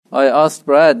I asked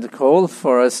Brad Cole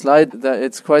for a slide. That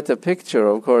it's quite a picture,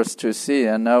 of course, to see.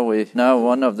 And now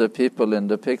one of the people in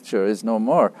the picture is no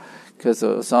more, because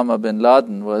Osama bin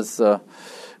Laden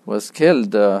was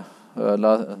killed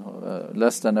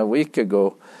less than a week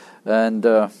ago, and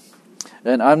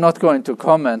I'm not going to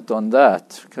comment on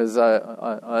that, because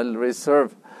I'll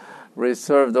reserve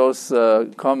those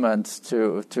comments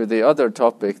to the other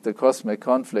topic, the cosmic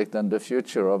conflict and the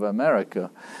future of America.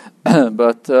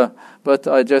 But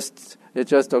it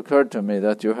just occurred to me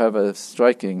that you have a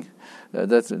striking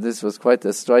that this was quite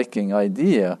a striking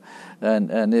idea,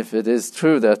 and if it is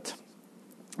true that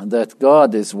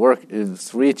God is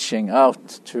reaching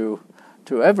out to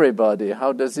everybody,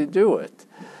 how does He do it?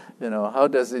 How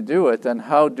does He do it, and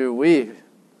how do we,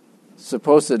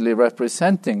 supposedly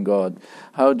representing God,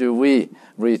 how do we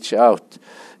reach out?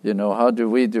 How do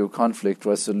we do conflict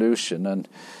resolution? And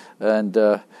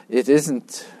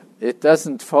it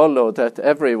doesn't follow that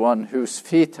everyone whose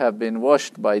feet have been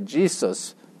washed by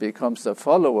Jesus becomes a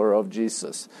follower of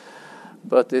Jesus,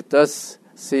 but it does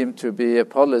seem to be a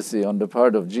policy on the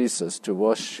part of Jesus to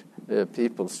wash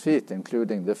people's feet,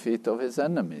 including the feet of His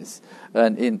enemies,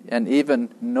 and even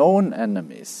known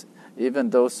enemies, even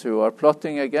those who are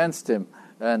plotting against Him,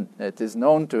 and it is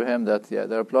known to Him that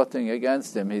they're plotting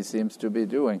against Him. He seems to be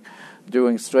doing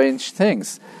strange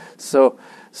things. So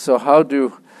how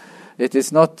do? It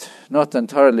is not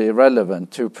entirely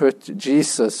irrelevant to put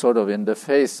Jesus sort of in the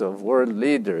face of world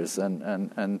leaders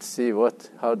and see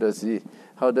how does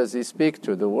he speak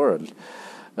to the world,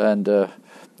 and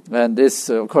this,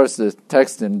 of course, the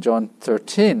text in John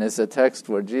 13 is a text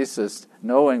where Jesus,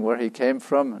 knowing where He came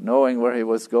from, knowing where He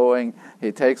was going,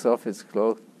 He takes off His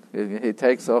coat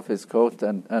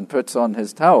and puts on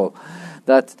His towel.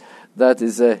 That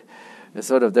is a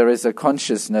sort of, there is a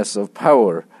consciousness of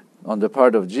power on the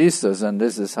part of Jesus, and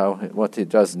this is what He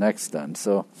does next then.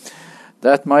 So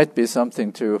that might be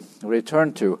something to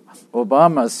return to.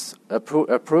 Obama's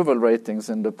approval ratings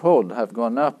in the poll have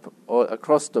gone up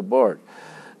across the board.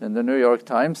 In the New York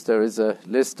Times, there is a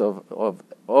list of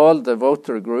all the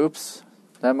voter groups,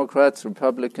 Democrats,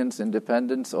 Republicans,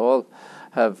 Independents, all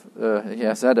have, he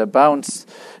has had a bounce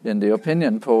in the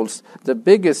opinion polls. The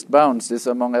biggest bounce is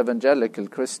among evangelical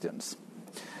Christians.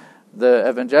 The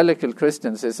evangelical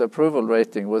Christians, his approval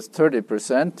rating was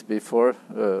 30% before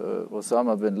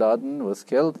Osama bin Laden was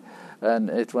killed,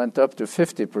 and it went up to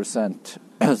 50%.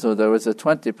 So there was a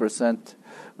 20%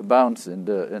 bounce in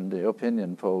the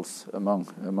opinion polls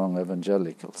among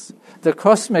evangelicals. The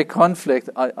cosmic conflict,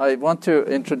 I want to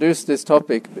introduce this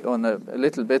topic on a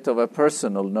little bit of a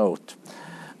personal note,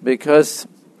 because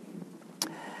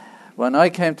when I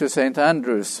came to St.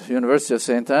 Andrews, University of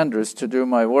St. Andrews, to do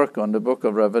my work on the book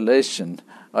of Revelation,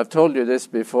 I've told you this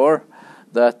before,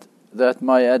 that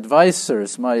my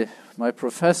advisors, my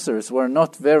professors, were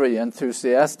not very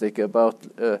enthusiastic about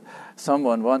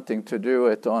someone wanting to do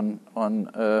it on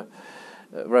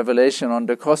Revelation on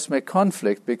the cosmic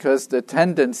conflict, because the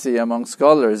tendency among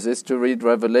scholars is to read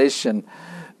Revelation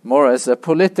more as a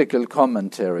political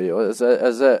commentary, or as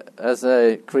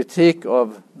a critique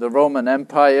of the Roman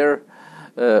Empire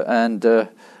and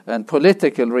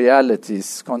political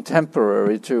realities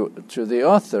contemporary to the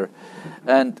author.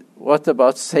 And what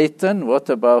about Satan? What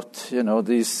about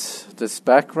this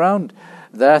background?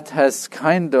 That has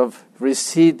kind of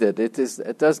receded.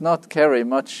 It does not carry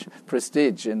much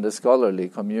prestige in the scholarly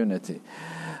community.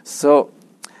 So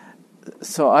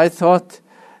I thought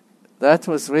that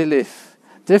was really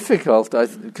difficult,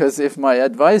 because if my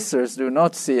advisors do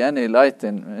not see any light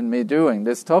in me doing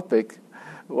this topic,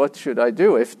 what should I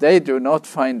do? If they do not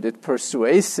find it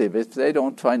persuasive, if they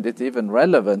don't find it even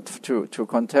relevant to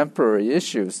contemporary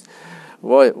issues,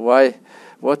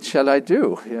 what shall I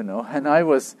do? And I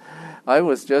was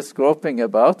just groping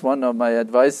about. One of my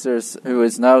advisors, who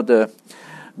is now the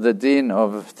dean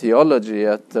of theology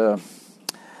at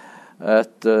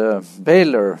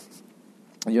Baylor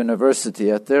University,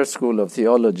 at their School of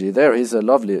Theology. There, he's a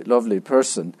lovely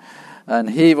person, and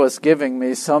he was giving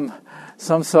me some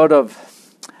sort of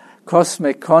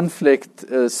cosmic conflict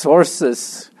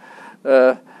sources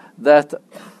that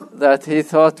he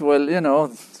thought,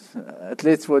 at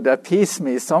least would appease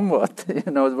me somewhat.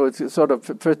 Would sort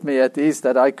of put me at ease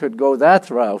that I could go that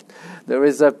route. There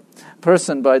is a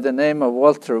person by the name of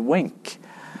Walter Wink,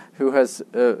 who has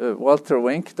Walter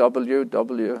Wink,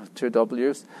 two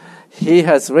W's. He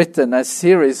has written a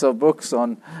series of books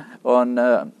on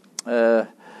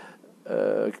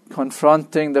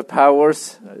confronting the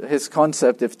powers. His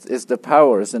concept is the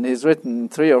powers, and he's written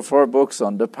 3 or 4 books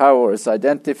on the powers,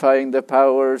 identifying the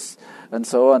powers, and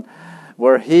so on,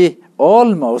 where he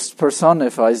almost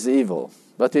personifies evil.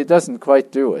 but he doesn't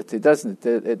quite do it. He doesn't.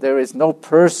 There is no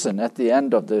person at the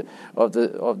end of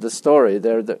the story.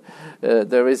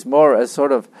 There is more a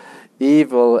sort of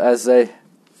evil as a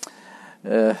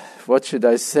what should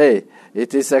I say?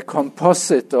 It is a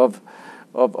composite of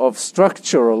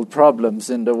structural problems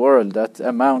in the world that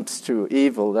amounts to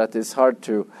evil that is hard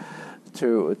to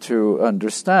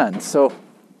understand. So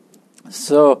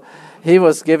he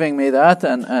was giving me that,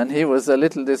 and he was a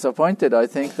little disappointed, I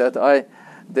think, that I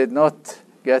did not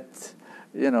get,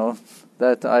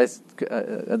 that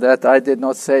I did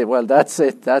not say, well, that's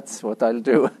it, that's what I'll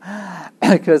do,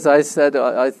 because I said,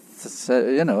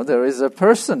 there is a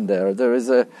person there.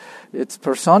 It's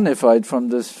personified from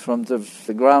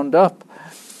the ground up.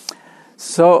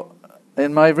 So,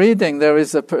 in my reading, there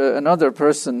is another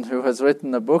person who has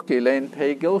written a book, Elaine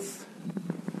Pagels.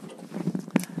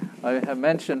 I have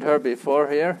mentioned her before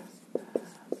here.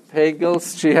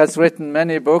 Pagels, she has written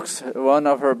many books. One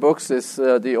of her books is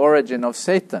The Origin of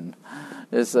Satan,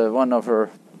 is one of her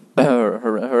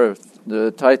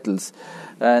titles.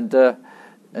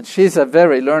 And she's a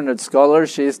very learned scholar.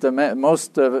 She's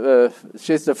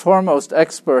she's the foremost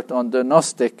expert on the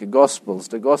Gnostic Gospels,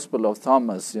 the Gospel of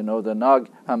Thomas. The Nag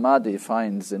Hammadi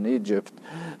finds in Egypt.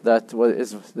 That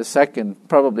is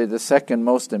probably the second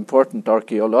most important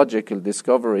archaeological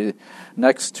discovery,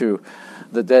 next to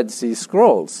the Dead Sea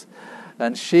Scrolls.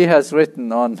 And she has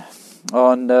written on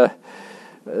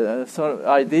sort of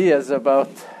ideas about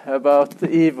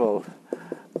evil,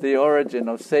 the origin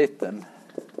of Satan.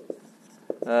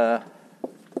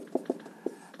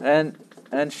 And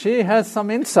she has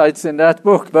some insights in that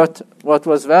book, but what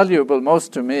was valuable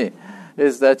most to me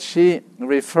is that she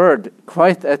referred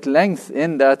quite at length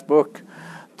in that book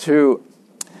to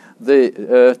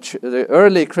the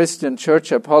early Christian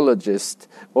church apologist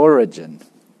Origen,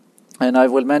 and I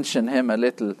will mention him a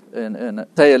little and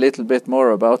say a little bit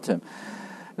more about him,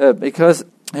 because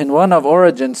in one of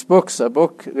Origen's books, a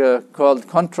book called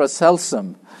Contra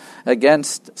Celsum,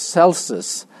 against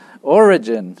Celsus,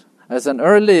 Origen, as an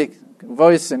early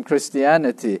voice in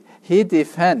Christianity, he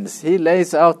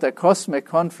lays out a cosmic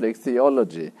conflict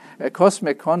theology, a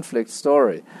cosmic conflict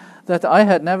story that I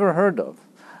had never heard of.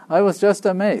 I was just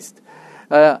amazed.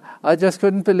 I just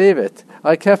couldn't believe it.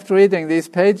 I kept reading these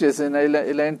pages in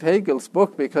Elaine Pagels'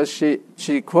 book because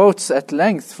she quotes at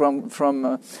length from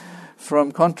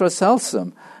Contra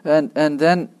Celsum, and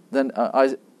then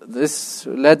this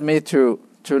led me to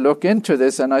look into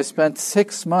this, and I spent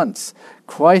 6 months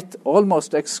quite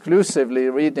almost exclusively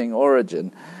reading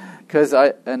Origen,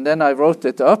 and then I wrote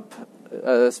it up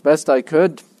as best I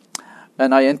could,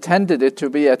 and I intended it to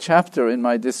be a chapter in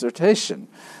my dissertation,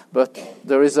 but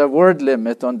there is a word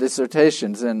limit on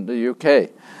dissertations in the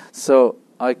UK, so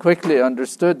I quickly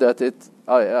understood that it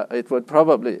would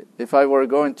probably, if I were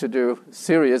going to do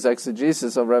serious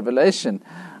exegesis of Revelation,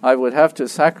 I would have to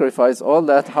sacrifice all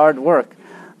that hard work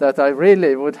that I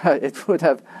really would have.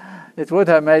 It would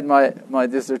have made my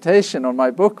dissertation or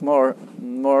my book more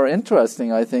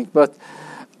interesting, I think. But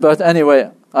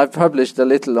anyway, I've published a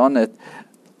little on it.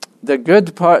 The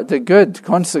good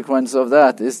consequence of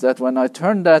that is that when I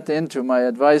turned that into my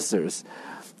advisors,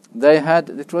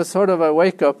 it was sort of a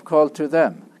wake-up call to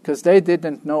them, because they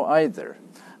didn't know either.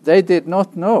 They did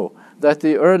not know that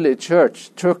the early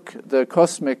church took the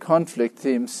cosmic conflict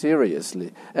theme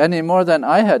seriously, any more than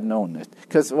I had known it.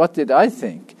 Because what did I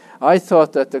think? I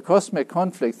thought that the cosmic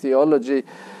conflict theology,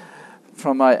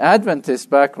 from my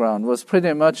Adventist background, was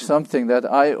pretty much something that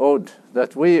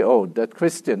that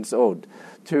Christians owed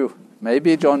to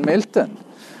maybe John Milton,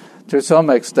 to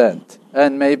some extent,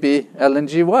 and maybe Ellen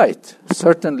G. White.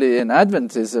 Certainly in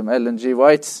Adventism, Ellen G.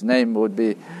 White's name would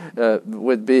be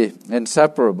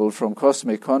inseparable from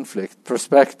cosmic conflict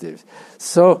perspective.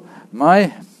 So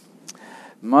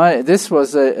this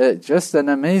was just an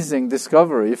amazing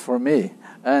discovery for me.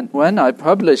 And when I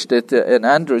published it in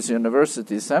Andrews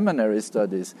University Seminary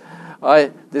Studies,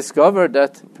 I discovered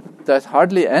that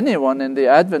hardly anyone in the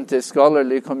Adventist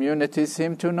scholarly community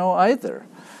seemed to know either.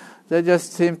 They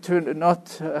just seem to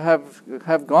not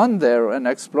have gone there and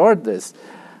explored this.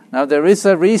 Now, there is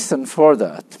a reason for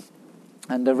that.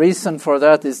 And the reason for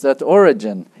that is that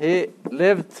Origen, he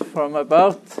lived from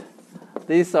about,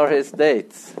 these are his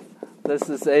dates, this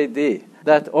is AD,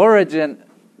 that Origen,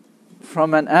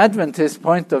 from an Adventist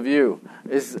point of view,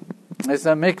 is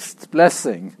a mixed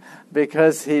blessing,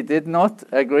 because he did not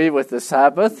agree with the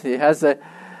Sabbath. He has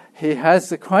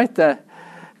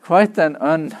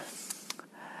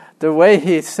the way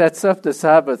he sets up the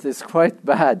Sabbath is quite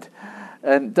bad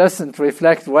and doesn't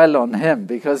reflect well on him,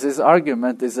 because his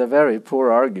argument is a very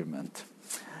poor argument.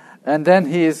 And then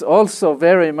he is also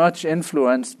very much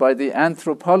influenced by the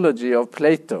anthropology of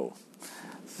Plato.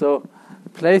 So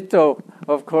Plato,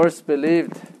 of course,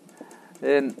 believed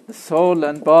in soul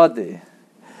and body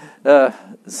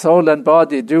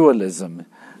dualism.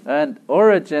 And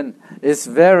Origen is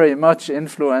very much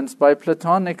influenced by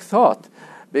Platonic thought,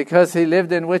 because he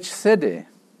lived in which city?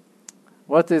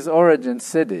 What is Origen's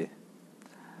city?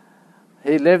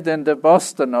 He lived in the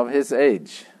Boston of his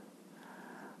age.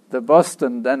 The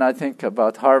Boston, then I think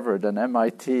about Harvard and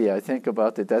MIT. I think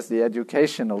about it as the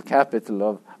educational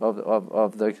capital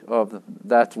of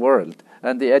that world.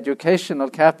 And the educational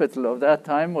capital of that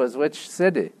time was which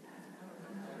city?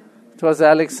 It was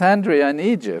Alexandria in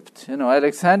Egypt.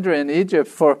 Alexandria in Egypt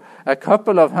for a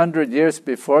couple of 100 years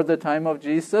before the time of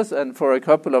Jesus, and for a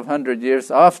couple of 100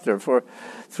 years after, for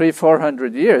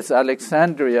 300-400 years,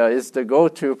 Alexandria is the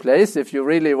go-to place. If you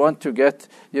really want to get,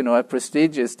 a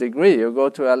prestigious degree, you go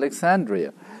to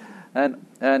Alexandria. And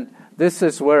this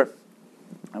is where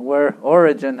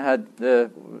Origen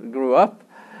grew up.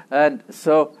 And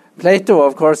so Plato,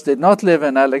 of course, did not live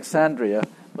in Alexandria,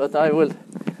 but I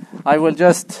will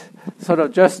just sort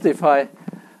of justify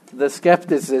the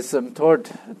skepticism toward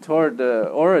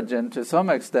Origen to some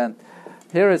extent.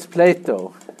 Here is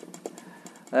Plato,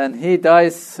 and he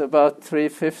dies about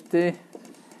 350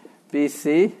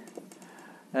 BC,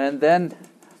 and then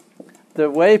the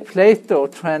way Plato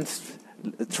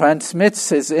transmits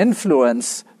his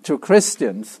influence to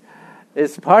Christians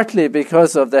is partly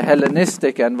because of the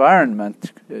Hellenistic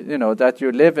environment, that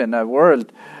you live in a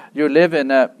world, you live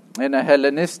in a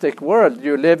Hellenistic world,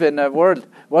 you live in a world.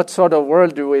 What sort of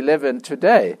world do we live in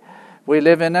today? We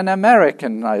live in an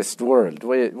Americanized world.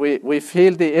 We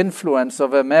feel the influence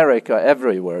of America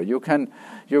everywhere. You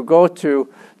go to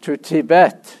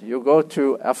Tibet, you go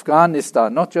to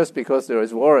Afghanistan, not just because there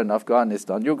is war in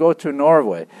Afghanistan. You go to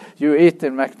Norway, you eat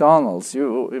in McDonald's,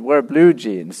 you wear blue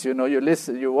jeans, you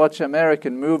listen, you watch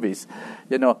American movies.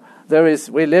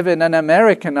 We live in an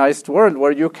Americanized world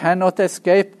where you cannot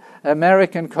escape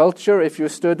American culture. If you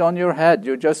stood on your head,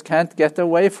 you just can't get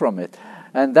away from it.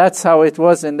 And that's how it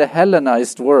was in the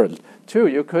Hellenized world, too.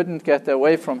 You couldn't get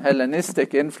away from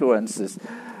Hellenistic influences.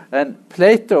 And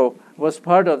Plato was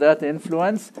part of that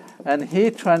influence, and he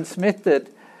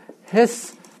transmitted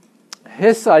his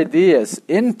ideas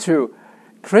into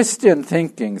Christian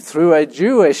thinking through a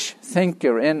Jewish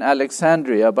thinker in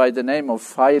Alexandria by the name of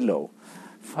Philo.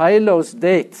 Philo's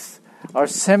dates are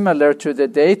similar to the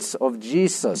dates of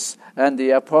Jesus and the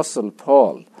Apostle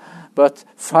Paul. But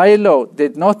Philo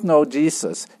did not know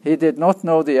Jesus. He did not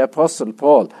know the Apostle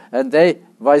Paul. And they,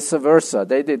 vice versa,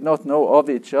 they did not know of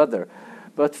each other.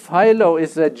 But Philo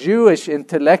is a Jewish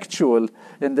intellectual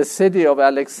in the city of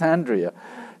Alexandria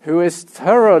who is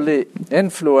thoroughly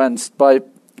influenced by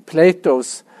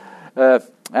Plato's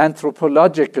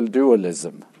anthropological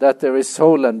dualism, that there is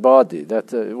soul and body,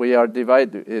 that we are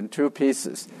divided in two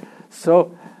pieces.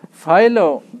 So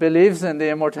Philo believes in the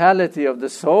immortality of the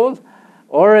soul.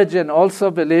 Origen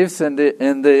also believes in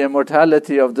the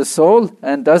immortality of the soul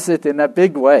and does it in a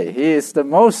big way. He is the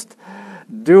most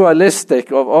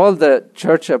dualistic of all the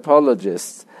church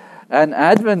apologists. And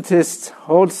Adventists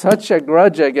hold such a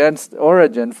grudge against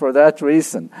Origen for that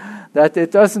reason, that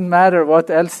it doesn't matter what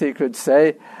else he could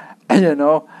say.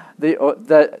 What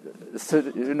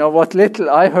little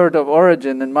I heard of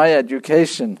Origen in my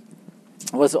education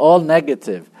was all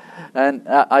negative, and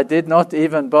I did not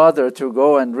even bother to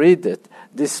go and read it,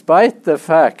 despite the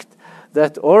fact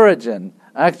that Origen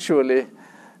actually,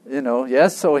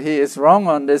 so he is wrong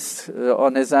on this,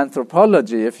 on his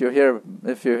anthropology, if you hear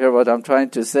what I'm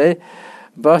trying to say,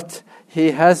 but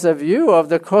he has a view of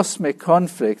the cosmic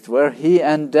conflict where he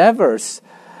endeavors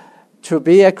to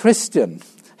be a Christian.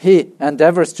 He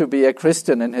endeavors to be a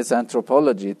Christian in his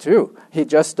anthropology too. He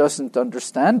just doesn't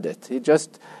understand it. He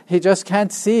just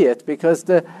can't see it because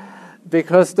the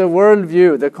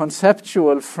worldview, the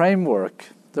conceptual framework,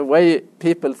 the way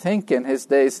people think in his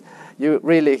days, you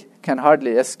really can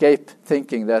hardly escape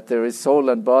thinking that there is soul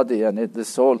and body, and the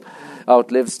soul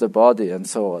outlives the body, and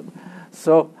so on.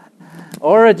 So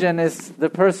Origen is the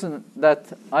person that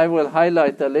I will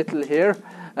highlight a little here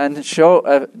and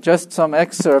show just some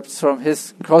excerpts from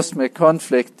his cosmic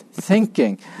conflict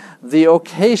thinking. The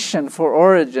occasion for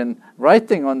Origen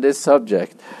writing on this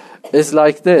subject is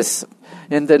like this.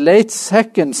 In the late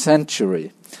 2nd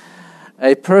century,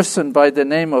 a person by the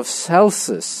name of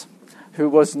Celsus, who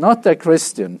was not a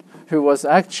Christian, who was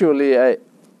actually there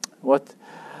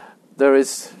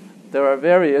are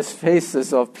various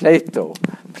phases of Plato.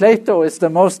 Plato is the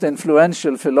most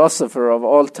influential philosopher of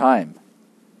all time.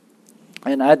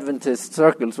 In Adventist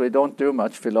circles, we don't do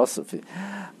much philosophy.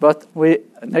 but we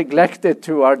neglect it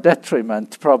to our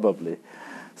detriment, probably.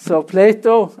 So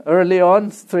Plato, early on,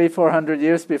 300-400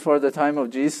 years before the time of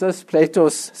Jesus,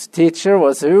 Plato's teacher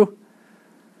was who?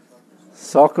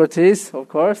 Socrates, of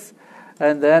course.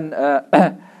 And then,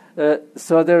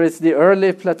 so there is the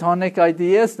early Platonic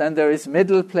ideas, then there is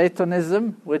Middle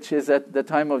Platonism, which is at the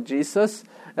time of Jesus,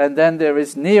 and then there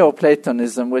is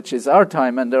Neoplatonism, which is our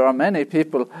time, and there are many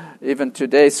people even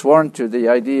today sworn to the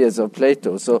ideas of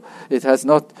Plato. So it has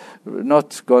not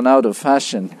gone out of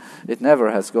fashion. It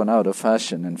never has gone out of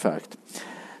fashion, in fact.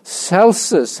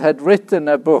 Celsus had written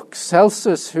a book.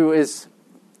 Celsus, who is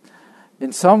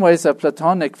in some ways a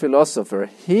Platonic philosopher,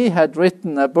 he had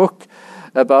written a book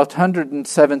about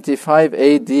 175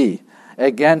 AD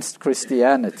against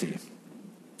Christianity.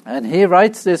 And he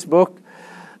writes this book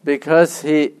because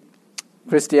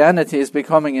Christianity is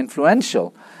becoming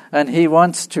influential, and he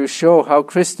wants to show how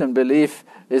Christian belief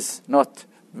is not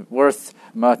worth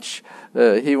much.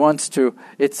 He wants to.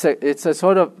 It's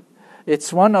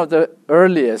one of the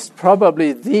earliest,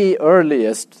 probably the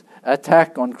earliest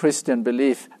attack on Christian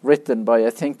belief written by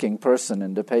a thinking person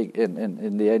in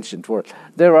the ancient world.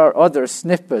 There are other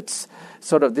snippets,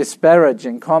 sort of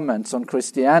disparaging comments on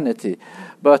Christianity,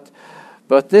 but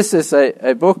this is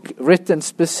a book written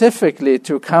specifically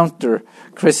to counter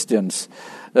Christians.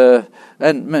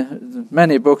 And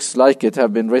many books like it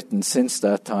have been written since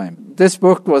that time. This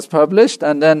book was published,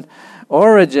 and then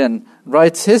Origen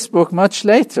writes his book much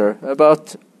later,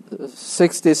 about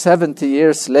 60, 70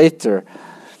 years later,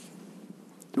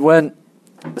 when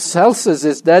Celsus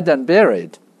is dead and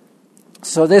buried.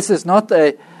 So this is not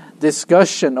a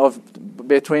discussion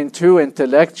between two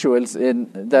intellectuals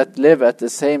that live at the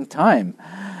same time.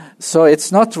 So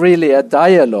it's not really a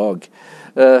dialogue.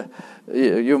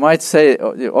 You might say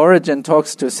Origen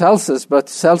talks to Celsus, but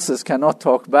Celsus cannot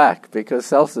talk back because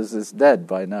Celsus is dead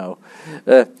by now.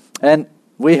 And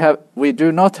we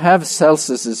do not have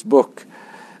Celsus's book.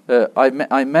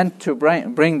 I meant to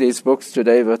bring these books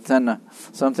today, but then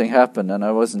something happened and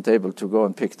I wasn't able to go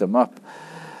and pick them up.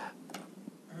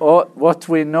 What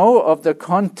we know of the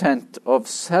content of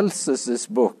Celsus's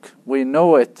book, we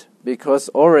know it because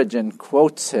Origen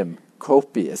quotes him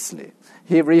copiously.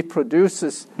 He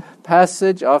reproduces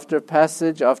passage after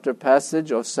passage after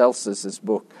passage of Celsus's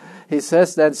book. He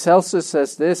says, then Celsus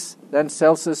says this, then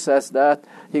Celsus says that.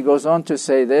 He goes on to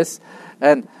say this,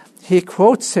 and he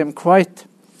quotes him quite,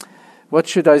 what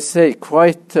should I say,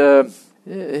 quite...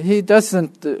 he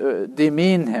doesn't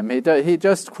demean him. He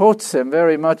just quotes him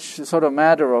very much sort of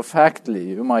matter-of-factly,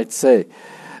 you might say.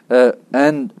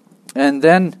 And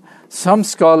then some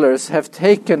scholars have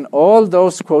taken all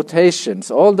those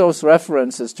quotations, all those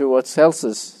references to what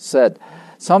Celsus said.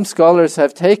 Some scholars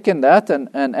have taken that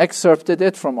and excerpted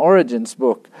it from Origen's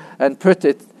book and put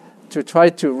it to try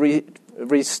to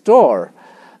restore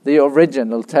the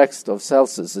original text of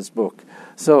Celsus's book.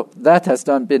 So that has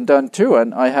been done too,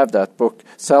 and I have that book,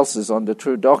 Celsus on the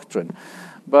True Doctrine.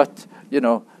 But,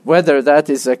 whether that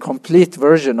is a complete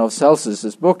version of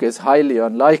Celsus's book is highly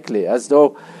unlikely, as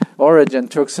though Origen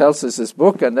took Celsus's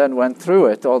book and then went through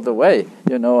it all the way,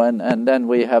 and then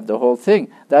we have the whole thing.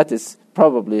 That is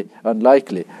probably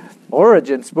unlikely.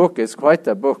 Origen's book is quite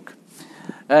a book.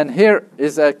 And here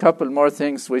is a couple more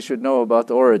things we should know about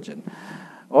Origen.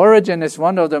 Origen is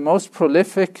one of the most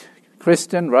prolific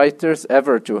Christian writers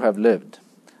ever to have lived.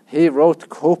 He wrote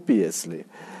copiously.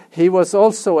 He was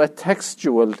also a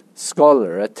textual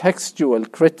scholar, a textual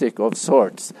critic of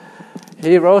sorts.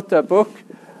 He wrote a book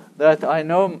that I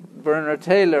know Bernard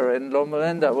Taylor in Loma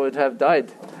Linda would have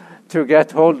died to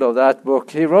get hold of that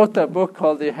book. He wrote a book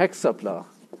called the Hexapla.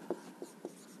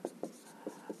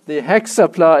 The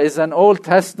Hexapla is an Old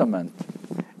Testament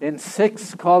in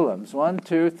 6 columns. 1,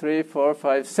 2, 3, 4,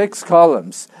 5, 6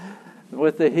 columns.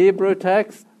 With the Hebrew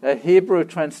text, a Hebrew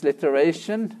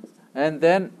transliteration, and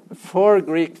then 4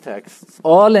 Greek texts,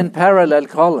 all in parallel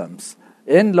columns,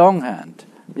 in longhand.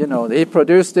 He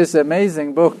produced this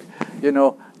amazing book,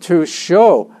 to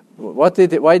show why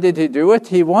did he do it?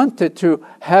 He wanted to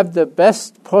have the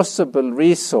best possible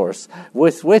resource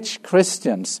with which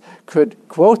Christians could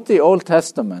quote the Old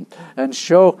Testament and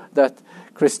show that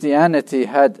Christianity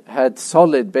had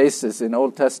solid basis in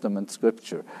Old Testament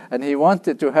scripture. And he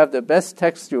wanted to have the best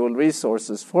textual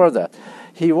resources for that.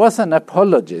 He was an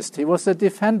apologist. He was a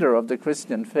defender of the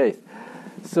Christian faith.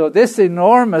 So this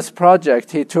enormous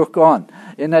project he took on,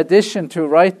 in addition to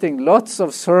writing lots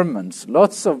of sermons,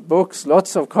 lots of books,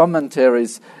 lots of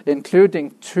commentaries,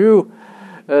 including two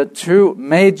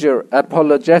major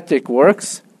apologetic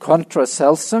works, Contra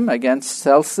Celsum, against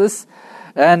Celsus,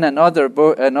 and another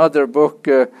book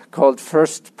called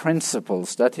First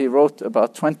Principles that he wrote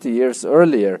about 20 years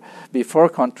earlier, before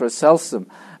Contra Celsum.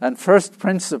 And First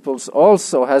Principles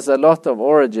also has a lot of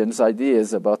Origen's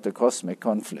ideas about the cosmic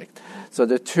conflict. So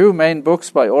the two main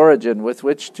books by Origen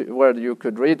where you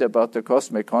could read about the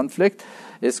cosmic conflict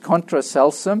is Contra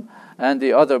Celsum and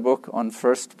the other book on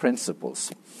First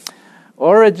Principles.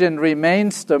 Origen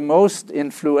remains the most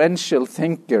influential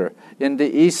thinker in the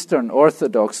Eastern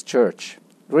Orthodox Church.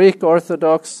 Greek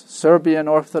Orthodox, Serbian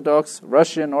Orthodox,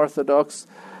 Russian Orthodox.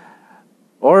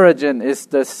 Origen is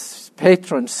the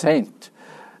patron saint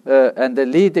and the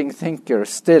leading thinker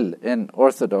still in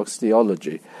Orthodox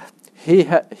theology. He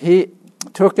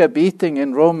took a beating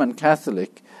in Roman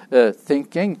Catholic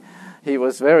thinking. He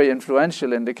was very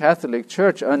influential in the Catholic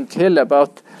Church until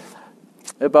about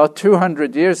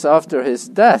 200 years after his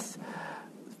death.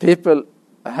 People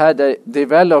had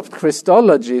developed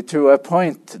Christology to a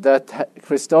point that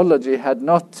Christology had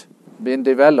not been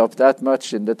developed that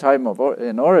much in the time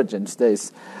in Origen's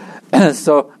days.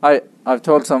 So I've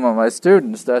told some of my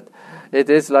students that it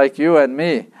is like you and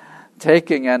me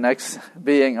taking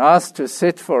being asked to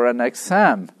sit for an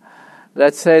exam.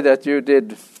 Let's say that you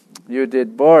did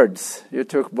boards. You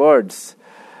took boards.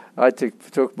 I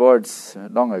took boards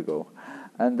long ago.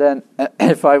 And then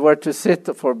if I were to sit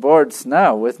for boards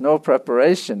now with no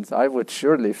preparations, I would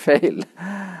surely fail.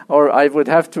 Or I would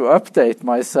have to update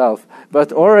myself.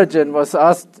 But Origen was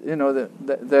asked,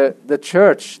 the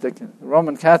church, the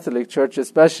Roman Catholic Church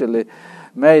especially,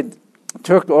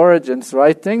 took Origen's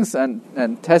writings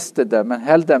and tested them and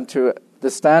held them to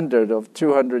the standard of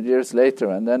 200 years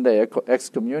later, and then they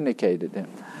excommunicated him.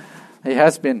 He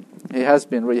has been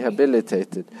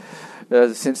rehabilitated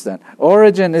since then.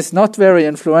 Origen is not very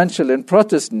influential in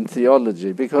Protestant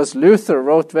theology because Luther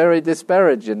wrote very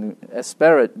disparagingly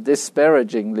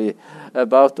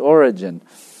about Origen.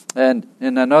 And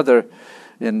in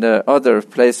the other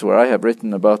place where I have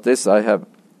written about this, I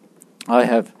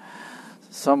have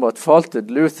somewhat faulted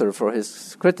Luther for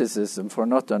his criticism for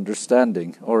not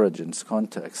understanding Origen's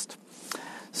context.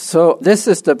 So this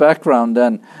is the background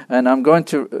then, and I'm going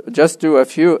to just do a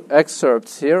few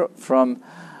excerpts here from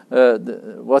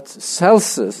what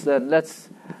Celsus. Then let's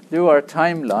do our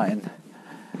timeline.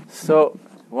 So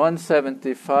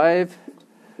 175,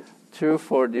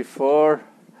 244,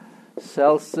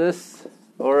 Celsus,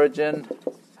 Origen.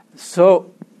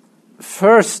 So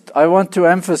first, I want to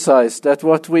emphasize that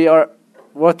what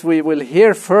we will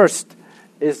hear first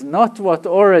is not what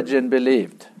Origen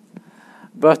believed,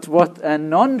 but what a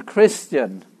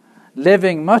non-Christian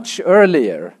living much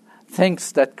earlier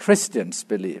thinks that Christians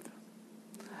believe.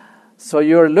 So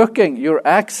you're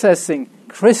accessing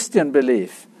Christian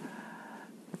belief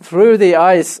through the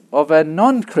eyes of a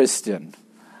non-Christian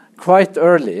quite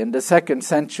early in the 2nd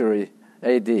century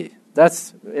AD.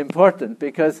 That's important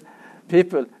because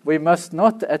we must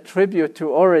not attribute to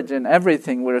Origen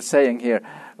everything we're saying here.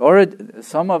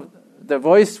 Some of the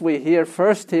voice we hear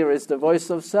first here is the voice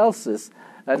of Celsus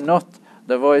and not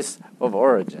the voice of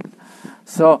Origen.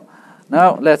 So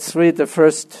now let's read the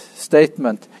first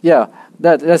statement.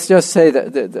 Let's just say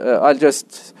that I'll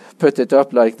just put it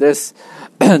up like this.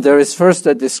 There is first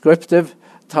a descriptive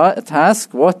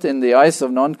task. What in the eyes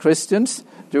of non-Christians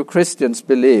do Christians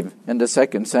believe in the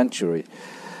 2nd century?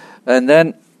 And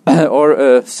then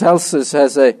Celsus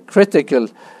has a critical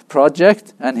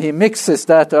project, and he mixes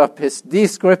that up. His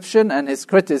description and his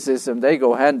criticism, they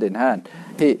go hand in hand.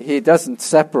 He doesn't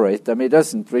separate them. He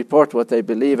doesn't report what they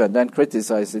believe and then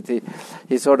criticize it.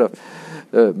 He sort of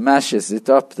mashes it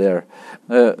up there.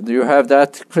 You have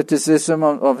that criticism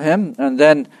of him, and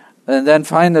then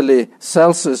finally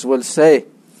Celsus will say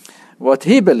what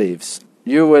he believes.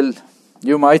 You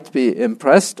might be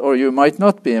impressed or you might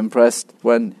not be impressed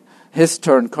when his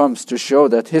turn comes to show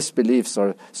that his beliefs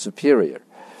are superior.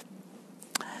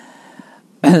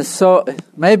 So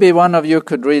maybe one of you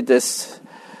could read this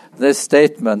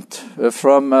statement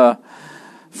from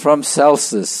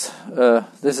Celsus.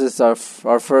 This is our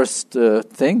first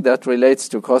thing that relates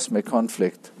to cosmic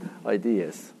conflict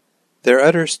ideas. Their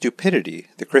utter stupidity,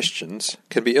 the Christians,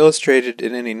 can be illustrated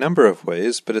in any number of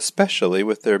ways, but especially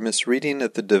with their misreading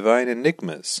of the divine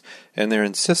enigmas and their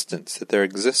insistence that there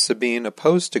exists a being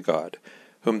opposed to God,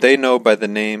 whom they know by the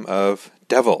name of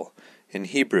devil, in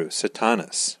Hebrew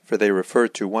Satanas, for they refer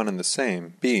to one and the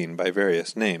same being by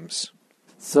various names.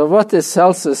 So what is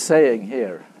Celsus saying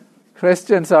here?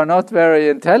 Christians are not very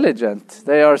intelligent.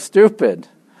 They are stupid.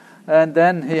 And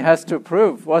then he has to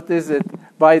prove, what is it?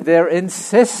 By their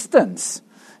insistence.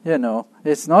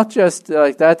 It's not just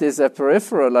like that is a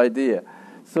peripheral idea.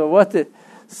 So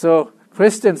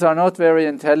Christians are not very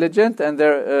intelligent, and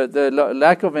the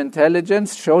lack of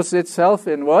intelligence shows itself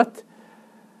in what?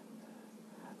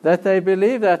 That they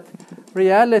believe that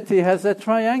reality has a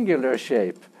triangular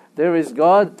shape. There is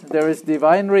God, there is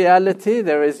divine reality,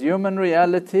 there is human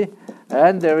reality,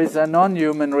 and there is a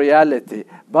non-human reality.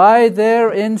 By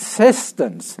their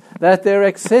insistence that there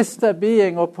exists a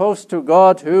being opposed to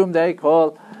God whom they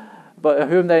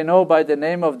know by the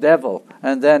name of devil,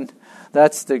 and then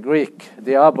that's the Greek,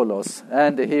 diabolos,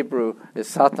 and the Hebrew is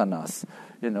Satanas.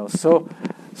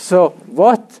 So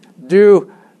what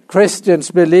do Christians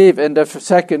believe in the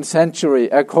 2nd century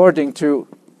according to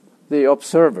the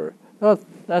Observer? Well,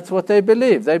 that's what they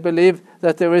believe. They believe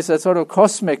that there is a sort of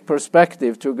cosmic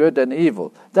perspective to good and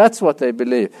evil. That's what they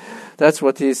believe. That's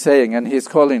what he's saying, and he's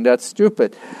calling that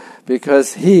stupid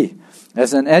because he,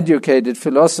 as an educated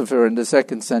philosopher in the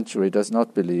 2nd century, does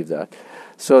not believe that.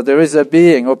 So there is a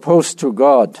being opposed to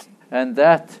God, and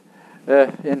that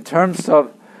in terms of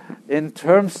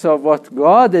what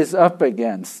God is up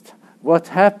against, what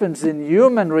happens in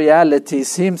human reality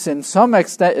seems to some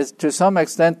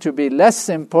extent to be less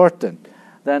important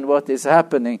than what is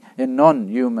happening in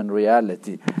non-human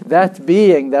reality. That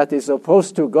being that is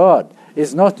opposed to God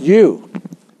is not you.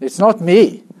 It's not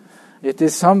me. It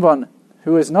is someone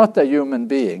who is not a human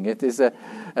being. It is a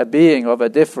being of a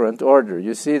different order.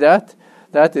 You see that?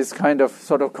 That is kind of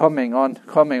sort of coming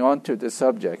on to the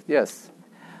subject. Yes.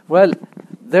 Well,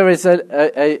 there is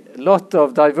a lot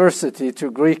of diversity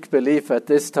to Greek belief at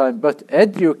this time, but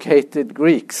educated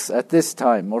Greeks at this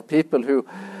time, or people who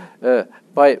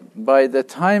by the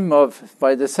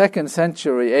 2nd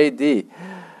century A.D.,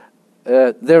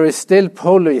 there is still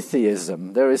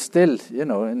polytheism. There is still,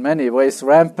 in many ways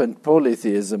rampant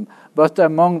polytheism. But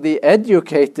among the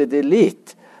educated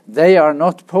elite, they are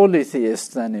not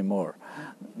polytheists anymore.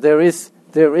 There is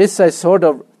a sort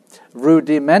of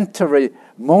rudimentary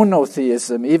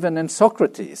monotheism even in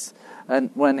Socrates.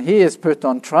 And when he is put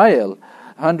on trial,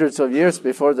 hundreds of years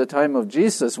before the time of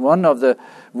Jesus, one of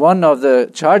the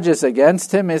charges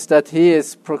against him is that he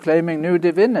is proclaiming new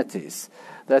divinities,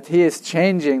 that he is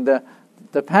changing the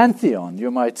pantheon, you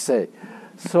might say.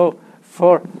 So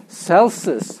for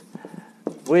Celsus,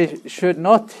 we should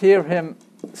not hear him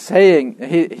saying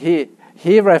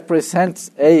he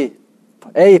represents a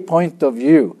point of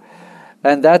view,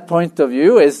 and that point of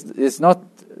view is not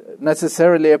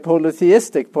necessarily a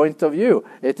polytheistic point of view.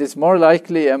 It is more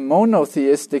likely a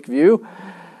monotheistic view,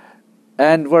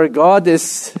 and where God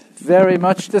is very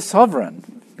much the sovereign.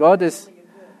 God is,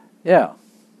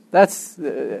 that's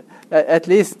at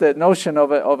least the notion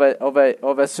of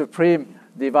a supreme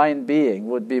divine being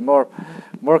would be more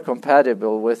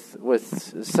compatible with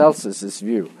Celsus's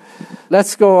view.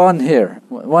 Let's go on here.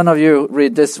 One of you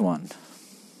read this one.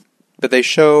 But they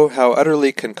show how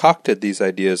utterly concocted these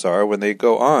ideas are when they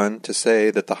go on to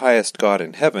say that the highest God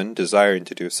in heaven, desiring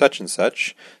to do such and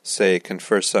such, say,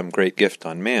 confer some great gift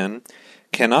on man,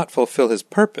 cannot fulfill his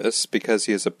purpose because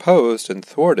he is opposed and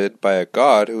thwarted by a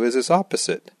God who is his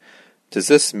opposite. Does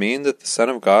this mean that the Son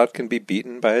of God can be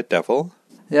beaten by a devil?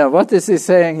 Yeah, what is he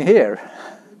saying here?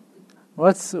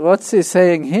 What's he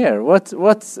saying here? What's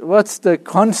the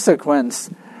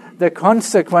consequence? The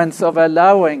consequence of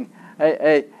allowing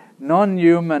a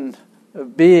non-human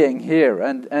being here,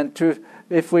 and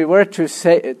if we were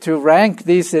to rank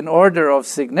these in order of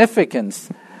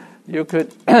significance, you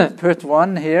could put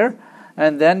 1 here,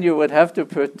 and then you would have to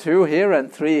put 2 here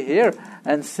and 3 here,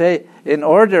 and say in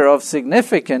order of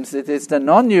significance, it is the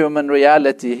non-human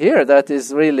reality here that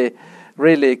is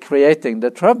really creating the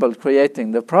trouble,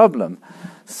 creating the problem.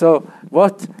 So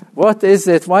what is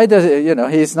it? Why does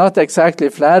he's not exactly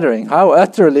flattering how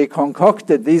utterly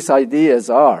concocted these ideas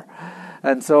are,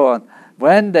 and so on.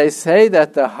 When they say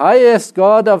that the highest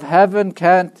God of heaven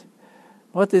can't,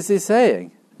 what is he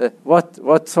saying?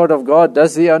 What sort of God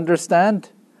does he understand?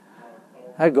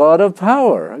 A God of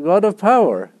power, a God of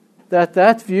power.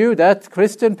 That view, that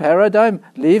Christian paradigm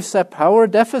leaves a power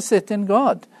deficit in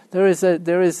God.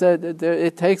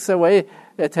 It takes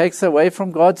away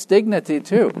from God's dignity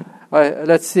too.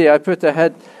 Let's see, I put a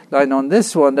headline on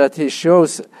this one that he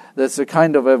shows there's a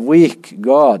kind of a weak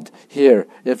God here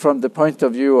from the point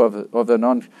of view of a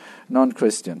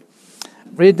non-Christian.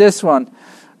 Read this one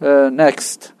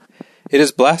next. It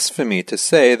is blasphemy to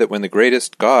say that when the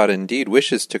greatest God indeed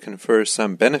wishes to confer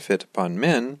some benefit upon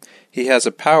men, he has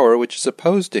a power which is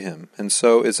opposed to him, and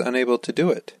so is unable to do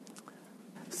it.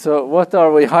 So what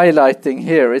are we highlighting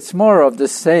here? It's more of the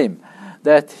same,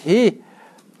 that he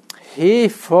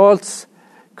faults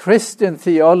Christian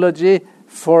theology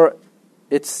for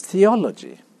its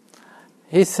theology.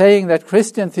 he's saying that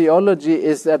Christian theology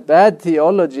is a bad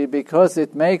theology because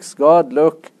it makes God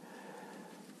look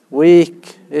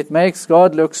weak. It makes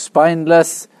God look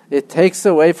spineless. It takes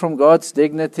away from God's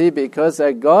dignity, because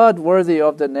a God worthy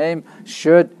of the name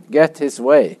should get his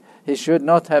way. He should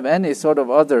not have any sort of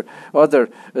other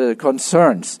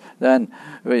concerns than,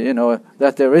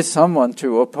 that there is someone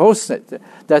to oppose it,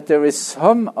 that there is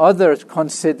some other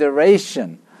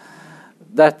consideration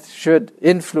that should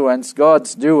influence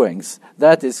God's doings.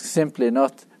 That is simply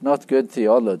not good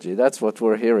theology. That's what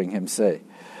we're hearing him say.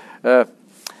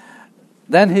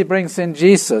 Then he brings in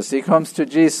Jesus. He comes to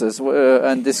Jesus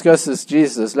and discusses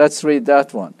Jesus. Let's read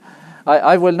that one.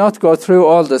 I will not go through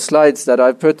all the slides that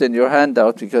I put in your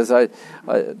handout, because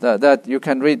that you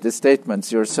can read the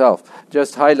statements yourself.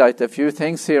 Just highlight a few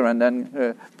things here and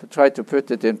then try to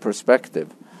put it in perspective.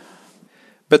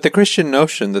 But the Christian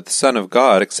notion that the Son of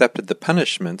God accepted the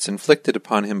punishments inflicted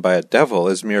upon him by a devil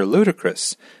is mere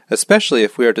ludicrous, especially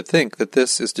if we are to think that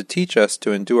this is to teach us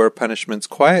to endure punishments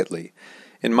quietly.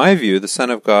 In my view, the Son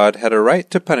of God had a right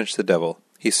to punish the devil.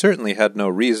 He certainly had no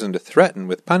reason to threaten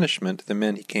with punishment the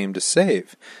men he came to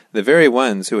save, the very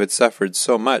ones who had suffered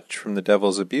so much from the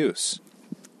devil's abuse.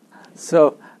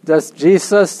 So, does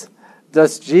Jesus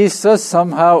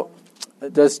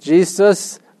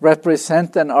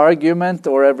represent an argument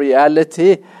or a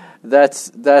reality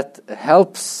that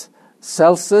helps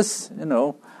Celsus?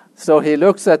 So he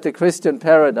looks at the Christian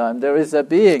paradigm. There is a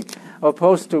being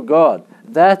opposed to God.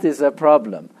 That is a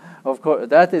problem. Of course,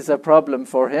 that is a problem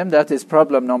for him. That is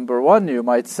problem number one, you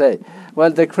might say. Well,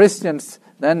 the Christians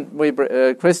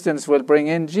will bring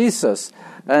in Jesus.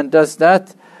 And does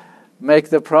that make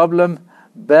the problem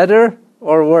better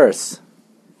or worse?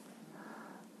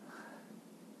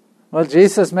 Well,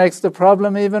 Jesus makes the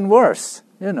problem even worse.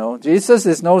 Jesus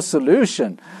is no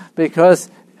solution, because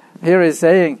here he's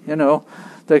saying,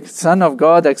 the Son of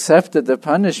God accepted the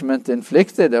punishment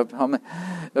inflicted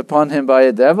upon him by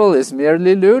a devil is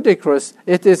merely ludicrous.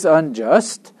 It is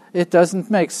unjust. It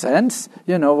doesn't make sense.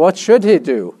 What should he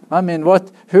do?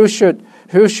 Who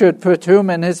should put whom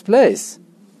in his place?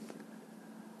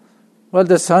 Well,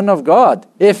 the Son of God,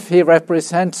 if he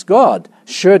represents God,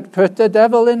 should put the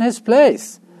devil in his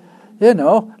place.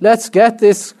 Let's get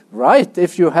this right.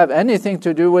 If you have anything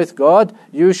to do with God,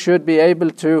 you should be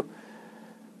able to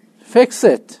fix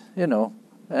it,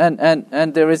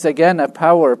 And there is again a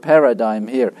power paradigm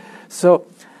here. So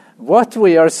what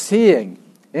we are seeing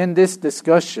in this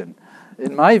discussion,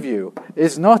 in my view,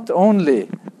 is not only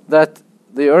that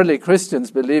the early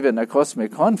Christians believe in a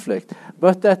cosmic conflict,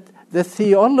 but that the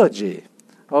theology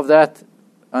of that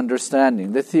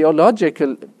understanding, the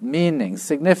theological meaning,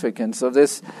 significance of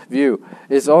this view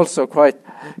is also quite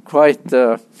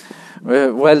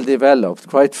well developed,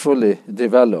 quite fully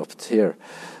developed here.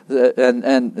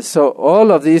 And so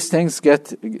all of these things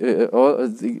get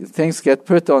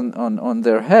put on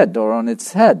their head, or on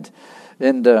its head,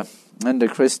 in the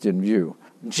Christian view.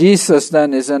 Jesus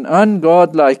then is an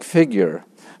ungodlike figure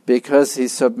because he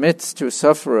submits to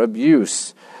suffer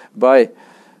abuse by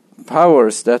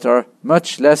powers that are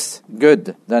much less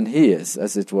good than he is,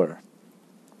 as it were.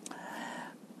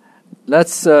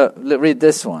 Let's read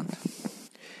this one.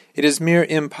 It is mere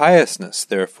impiousness,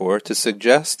 therefore, to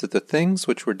suggest that the things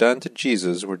which were done to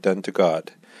Jesus were done to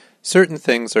God. Certain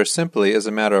things are simply, as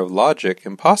a matter of logic,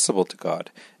 impossible to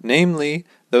God, namely,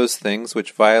 those things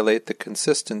which violate the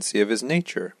consistency of his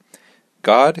nature.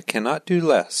 God cannot do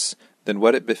less than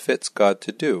what it befits God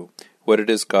to do, what it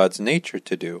is God's nature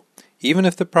to do. Even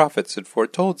if the prophets had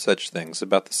foretold such things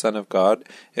about the Son of God,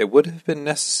 it would have been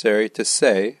necessary to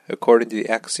say, according to the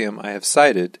axiom I have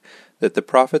cited, that the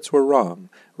prophets were wrong,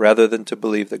 rather than to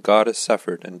believe that God has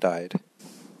suffered and died.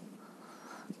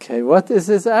 Okay, what is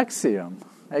this axiom?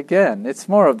 Again, it's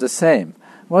more of the same.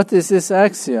 What is this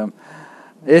axiom?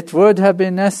 It would have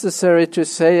been necessary to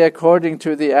say according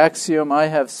to the axiom I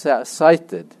have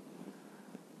cited.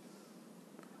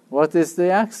 What is the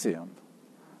axiom?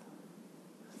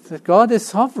 That God is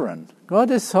sovereign. God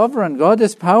is sovereign. God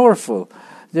is powerful.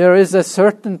 There is a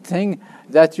certain thing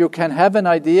that you can have an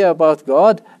idea about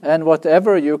God, and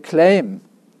whatever you claim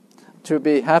to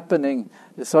be happening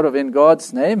sort of in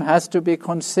God's name has to be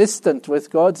consistent with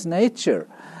God's nature.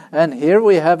 And here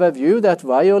we have a view that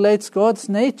violates God's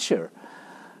nature.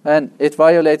 And it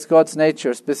violates God's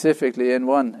nature specifically in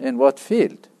what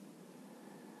field?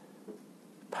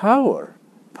 Power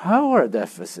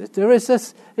deficit.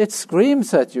 It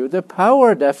screams at you, the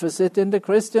power deficit in the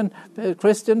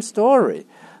Christian story.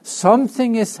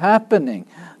 Something is happening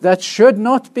that should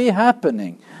not be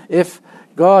happening if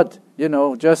God,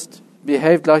 just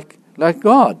behaved like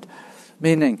God.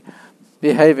 Meaning,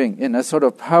 behaving in a sort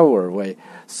of power way.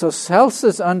 So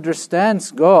Celsus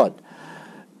understands God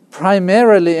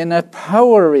primarily in a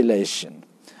power relation.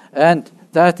 And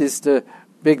that is the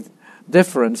big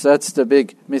difference. That's the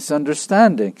big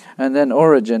misunderstanding. And then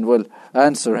Origen will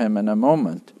answer him in a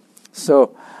moment.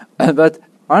 So, but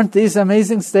aren't these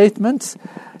amazing statements?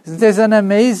 There's an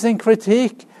amazing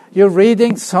critique. You're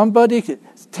reading somebody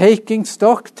taking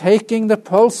stock, taking the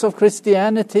pulse of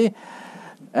Christianity,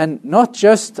 and not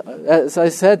just, as I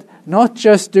said, not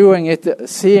just doing it,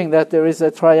 seeing that there is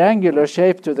a triangular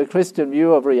shape to the Christian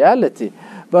view of reality,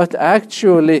 but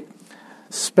actually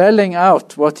spelling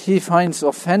out what he finds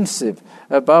offensive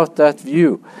about that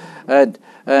view, and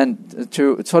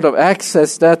to sort of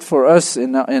access that for us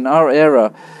in our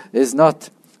era does not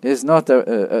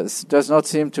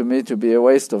seem to me to be a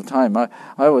waste of time.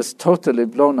 I was totally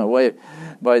blown away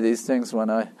by these things when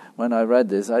I read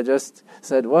this. I just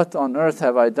said, what on earth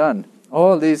have I done?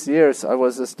 All these years I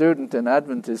was a student in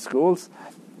Adventist schools,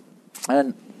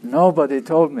 and nobody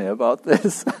told me about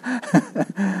this.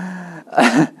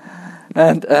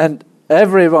 and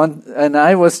everyone, and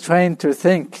I was trained to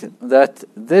think that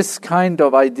this kind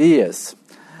of ideas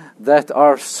that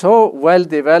are so well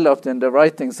developed in the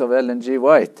writings of Ellen G.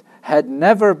 White had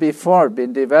never before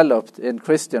been developed in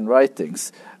Christian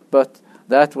writings. But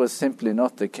that was simply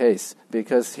not the case,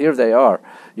 because here they are.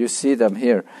 You see them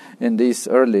here in these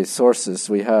early sources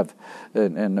we have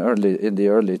in the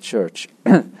early church.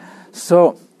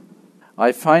 So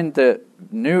I find the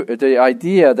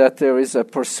idea that there is a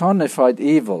personified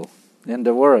evil in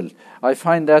the world, I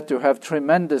find that to have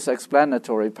tremendous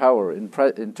explanatory power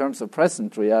in terms of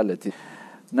present reality.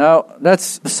 Now,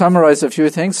 let's summarize a few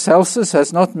things. Celsus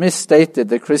has not misstated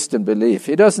the Christian belief.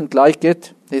 He doesn't like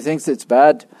it. He thinks it's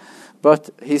bad.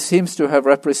 But he seems to have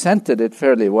represented it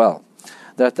fairly well,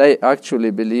 that they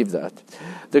actually believe that.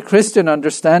 The Christian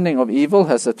understanding of evil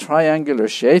has a triangular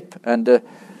shape, and the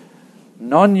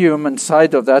non-human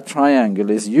side of that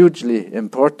triangle is hugely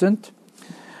important.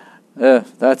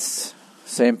 That's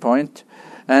same point.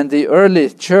 And the early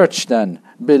church then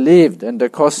believed in the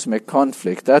cosmic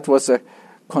conflict. That was a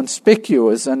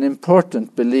conspicuous and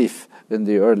important belief in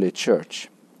the early church.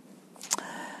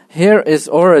 Here is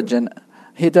Origen.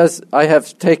 I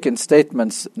have taken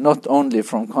statements not only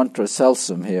from Contra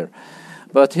Celsum here,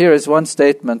 but here is one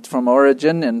statement from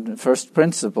Origen in First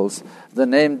Principles. The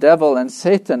name devil and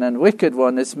Satan and wicked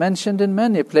one is mentioned in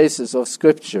many places of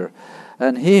Scripture,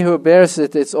 and he who bears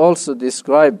it is also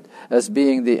described as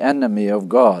being the enemy of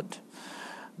God.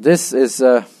 This is,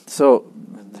 so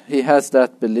he has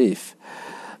that belief.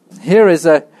 Here is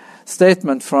a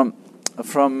statement from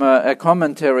a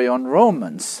commentary on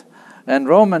Romans. And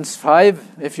Romans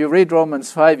 5, if you read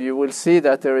Romans 5, you will see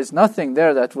that there is nothing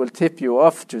there that will tip you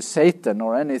off to Satan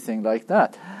or anything like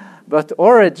that. But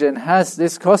Origen has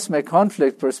this cosmic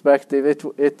conflict perspective.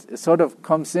 It sort of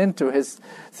comes into his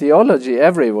theology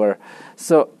everywhere.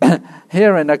 So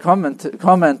here in a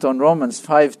comment on Romans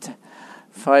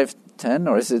 5:10,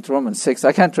 or is it Romans 6?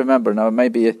 I can't remember now.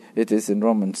 Maybe it is in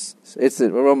Romans. It's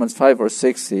in Romans 5 or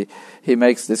 6. He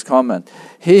makes this comment.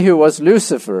 He who was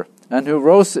Lucifer and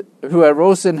who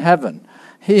arose in heaven,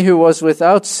 he who was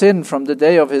without sin from the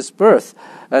day of his birth,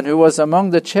 and who was among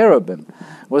the cherubim,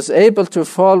 was able to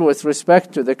fall with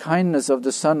respect to the kindness of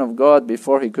the Son of God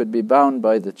before he could be bound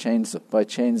by chains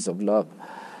of love.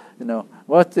 You know,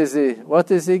 what is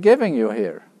he giving you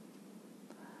here?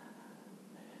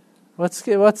 What's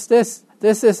this?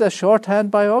 This is a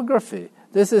shorthand biography.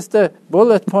 This is the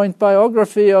bullet point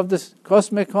biography of the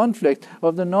cosmic conflict,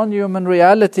 of the non-human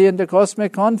reality in the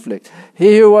cosmic conflict.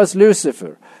 He who was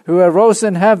Lucifer, who arose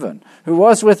in heaven, who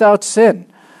was without sin,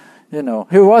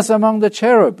 who was among the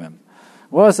cherubim,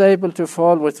 was able to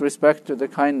fall with respect to the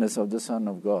kindness of the Son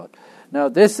of God. Now,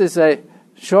 this is a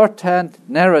shorthand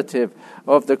narrative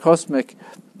of the cosmic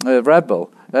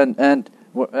rebel, and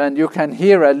you can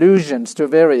hear allusions to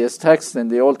various texts in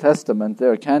the Old Testament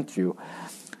there, can't you?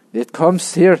 It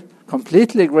comes here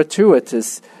completely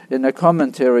gratuitous in a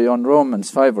commentary on Romans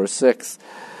 5 or 6.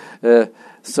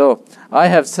 So I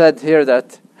have said here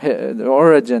that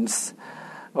Origen's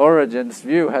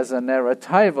view has a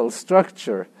narratival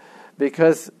structure,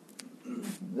 because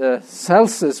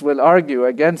Celsus will argue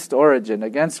against Origen,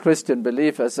 against Christian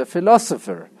belief as a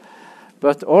philosopher.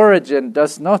 But Origen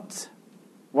does not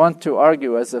want to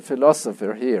argue as a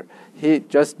philosopher here. He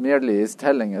just merely is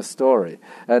telling a story.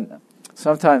 And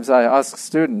sometimes I ask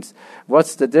students,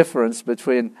 what's the difference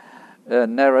between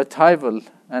narratival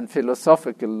and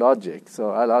philosophical logic?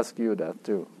 So I'll ask you that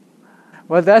too.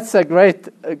 Well, that's a great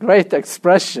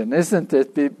expression, isn't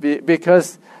it?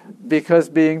 Because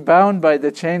being bound by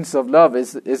the chains of love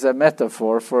is a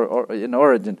metaphor in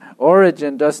Origen.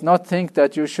 Origen does not think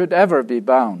that you should ever be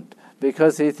bound,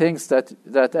 because he thinks that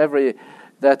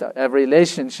a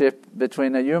relationship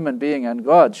between a human being and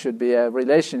God should be a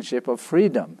relationship of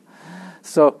freedom.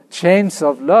 So chains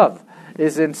of love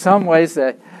is in some ways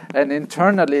an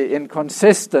internally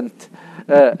inconsistent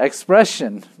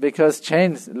expression, because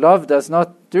love does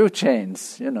not do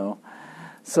chains,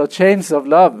 So chains of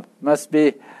love must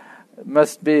be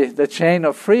the chain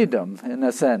of freedom, in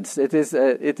a sense. It is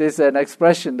an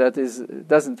expression that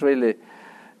doesn't really,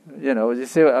 you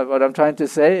see what I'm trying to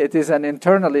say? It is an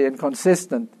internally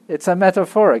inconsistent. It's a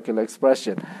metaphorical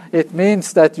expression. It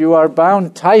means that you are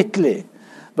bound tightly,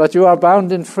 but you are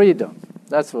bound in freedom.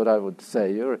 That's what I would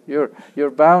say.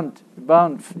 You're bound,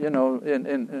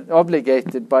 in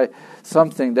obligated by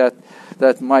something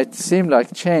that might seem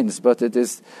like chains, but it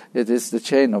is the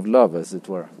chain of love, as it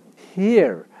were.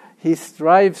 Here, he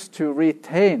strives to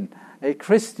retain a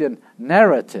Christian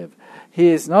narrative. He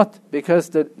is not, because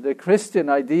the Christian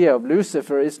idea of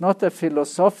Lucifer is not a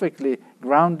philosophically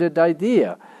grounded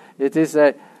idea. It is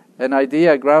an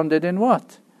idea grounded in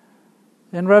what?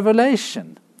 In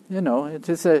revelation. It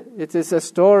is a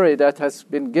story that has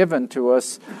been given to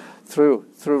us through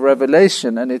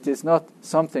revelation, and it is not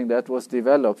something that was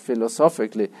developed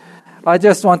philosophically. I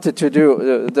just wanted to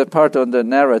do the part on the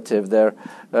narrative there.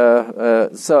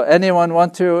 So anyone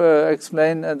want to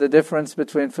explain the difference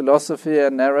between philosophy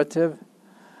and narrative?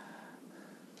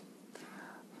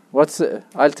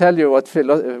 I'll tell you what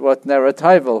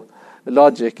narratival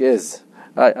logic is.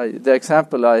 The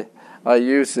example I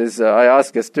use is I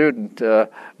ask a student,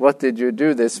 what did you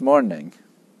do this morning?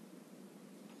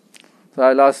 So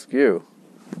I'll ask you,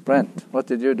 Brent, what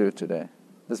did you do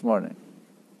this morning?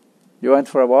 You went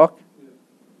for a walk?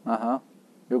 Uh-huh.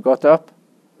 You got up?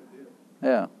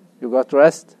 Yeah. You got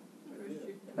dressed?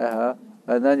 Uh-huh.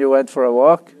 And then you went for a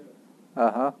walk?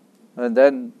 Uh-huh. And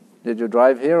then did you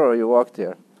drive here or you walked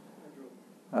here?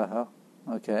 Uh-huh.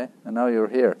 Okay. And now you're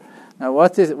here. Now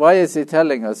why is he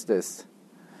telling us this?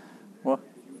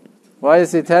 Why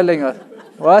is he telling us?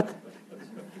 What?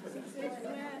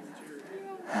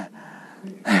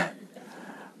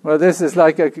 Well, this is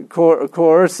like a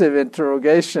coercive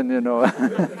interrogation,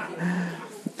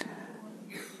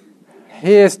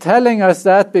 He is telling us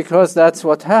that because that's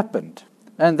what happened.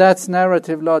 And that's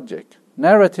narrative logic.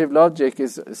 Narrative logic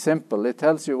is simple. It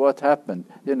tells you what happened.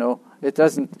 It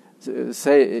doesn't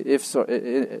say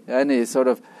any sort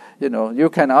of, you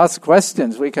can ask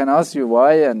questions. We can ask you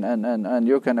why, and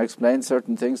you can explain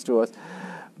certain things to us.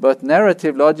 But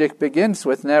narrative logic begins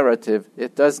with narrative.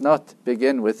 It does not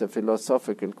begin with a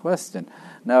philosophical question.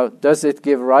 Now, does it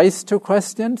give rise to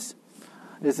questions?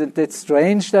 Isn't it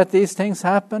strange that these things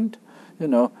happened?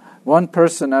 One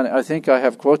person, and I think I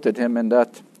have quoted him in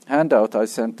that handout I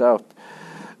sent out,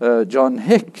 John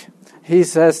Hick, he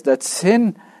says that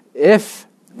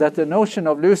that the notion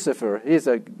of Lucifer, he's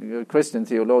a Christian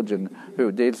theologian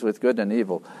who deals with good and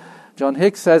evil. John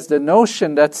Hick says the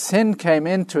notion that sin came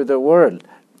into the world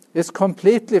is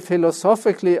completely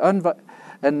philosophically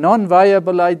a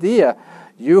non-viable idea.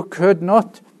 You could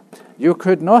not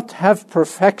have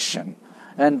perfection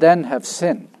and then have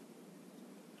sin.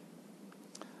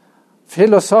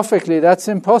 Philosophically, that's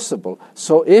impossible.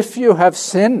 So if you have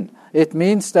sin, it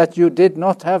means that you did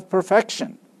not have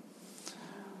perfection,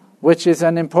 which is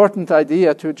an important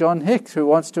idea to John Hick, who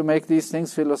wants to make these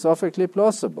things philosophically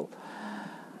plausible.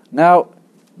 Now,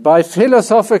 by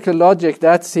philosophical logic,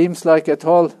 that seems like a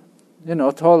tall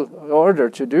order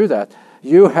to do that.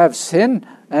 You have sin,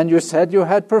 and you said you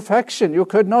had perfection. You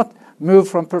could not move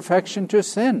from perfection to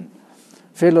sin,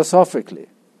 philosophically.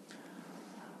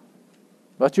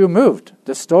 But you moved.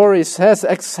 The story says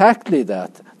exactly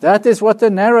that. That is what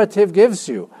the narrative gives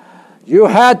you. You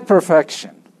had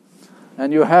perfection,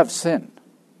 and you have sin.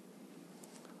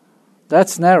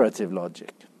 That's narrative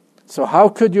logic. So how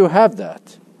could you have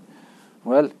that?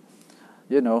 Well,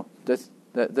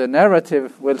 the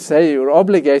narrative will say you're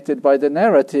obligated by the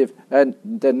narrative, and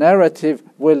the narrative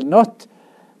will not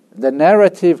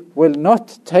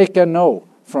take a no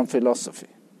from philosophy.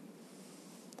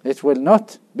 It will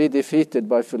not be defeated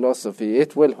by philosophy.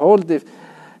 It will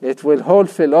hold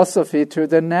philosophy to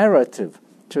the narrative,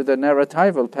 to the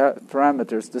narratival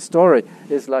parameters. The story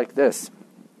is like this.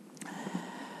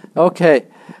 Okay,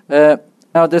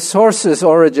 now the sources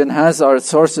Origen has are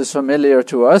sources familiar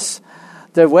to us.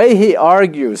 The way he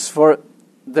argues for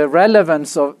the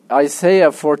relevance of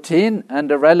Isaiah 14 and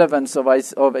the relevance of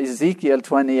Ezekiel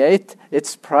 28,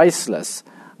 it's priceless.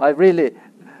 I really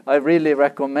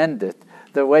recommend it.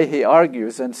 the way he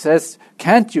argues and says,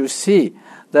 can't you see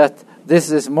that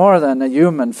this is more than a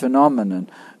human phenomenon?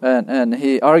 And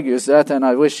he argues that, and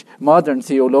I wish modern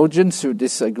theologians who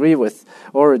disagree with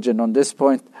Origen on this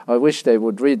point, I wish they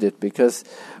would read it, because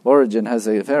Origen has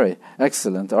a very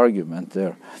excellent argument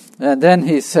there. And then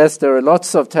he says there are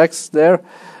lots of texts there,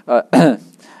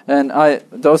 and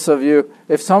those of you,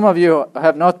 if some of you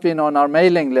have not been on our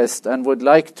mailing list and would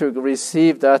like to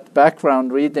receive that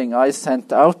background reading I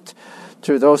sent out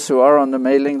to those who are on the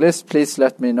mailing list, please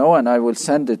let me know, and I will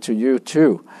send it to you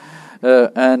too.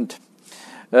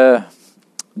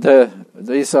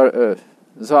 These are.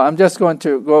 So I'm just going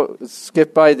to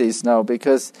skip by these now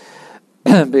because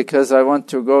I want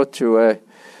to go to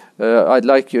I'd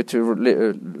like you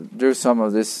to do some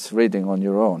of this reading on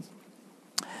your own.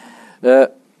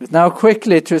 Now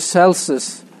quickly to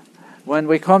Celsus. When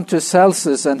we come to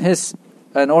Celsus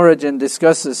and Origen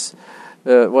discusses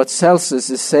what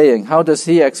Celsus is saying, how does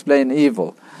he explain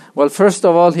evil? Well, first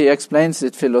of all, he explains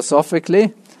it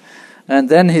philosophically. And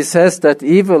then he says that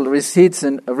evil resides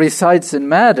in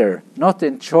matter, not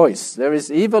in choice. There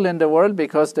is evil in the world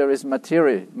because there is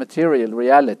material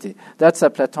reality. That's a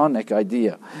Platonic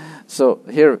idea. So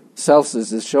here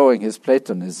Celsus is showing his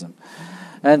Platonism.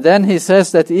 And then he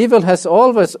says that evil has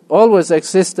always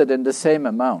existed in the same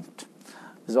amount.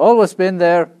 It's always been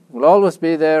there, will always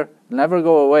be there, never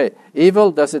go away.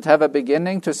 Evil, does it have a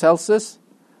beginning to Celsus?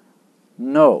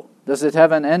 No. Does it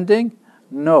have an ending?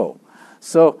 No.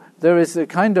 So there is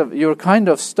you're kind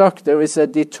of stuck. There is a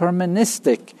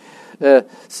deterministic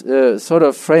sort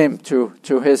of frame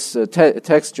to his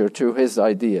texture, to his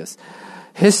ideas.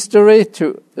 History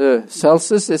to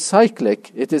Celsus is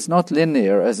cyclic. It is not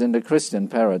linear as in the Christian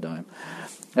paradigm.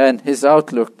 And his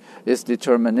outlook is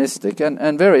deterministic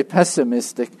and very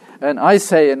pessimistic. And I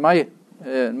say in my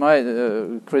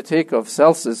critique of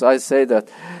Celsus, I say that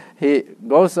he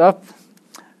goes up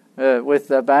with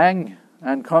a bang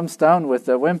and comes down with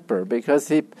a whimper, because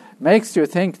he makes you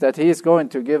think that he is going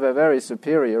to give a very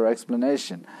superior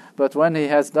explanation. But when he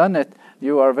has done it,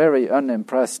 you are very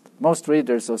unimpressed. Most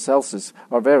readers of Celsus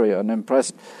are very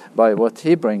unimpressed by what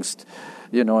he brings,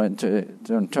 in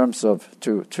terms of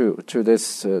to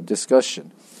this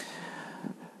discussion.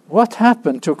 What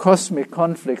happened to cosmic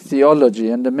conflict theology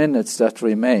in the minutes that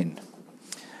remain?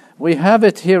 We have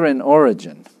it here in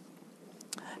Origen.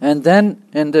 And then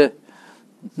in the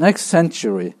next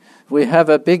century, we have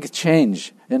a big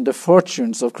change in the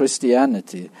fortunes of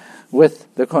Christianity with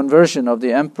the conversion of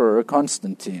the Emperor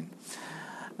Constantine.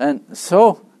 And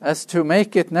so, as to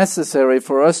make it necessary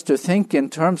for us to think in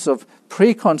terms of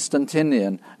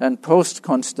pre-Constantinian and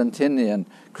post-Constantinian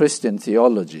Christian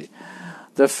theology.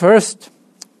 The first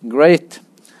great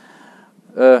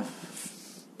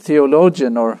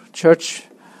theologian or church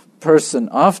person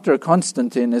after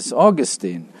Constantine is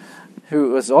Augustine, who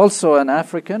was also an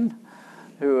African,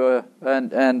 whose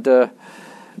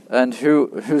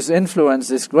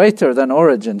influence is greater than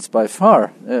Origen's by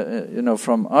far,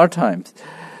 from our times.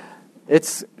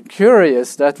 It's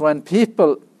curious that when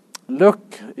people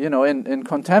look, in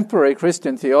contemporary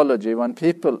Christian theology, when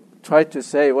people try to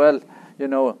say, well,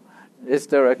 is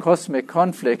there a cosmic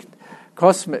conflict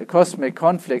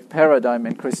paradigm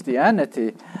in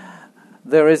Christianity?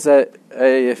 There is a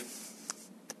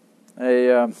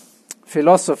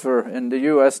philosopher in the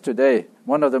U.S. today,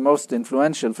 one of the most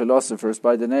influential philosophers,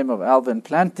 by the name of Alvin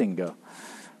Plantinga.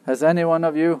 Has any one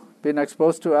of you been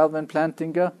exposed to Alvin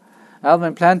Plantinga?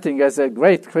 Alvin Plantinga is a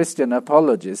great Christian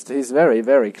apologist. He's very,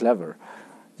 very clever.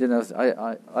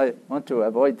 I want to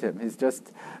avoid him. He's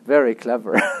just very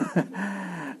clever.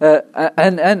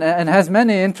 and has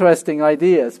many interesting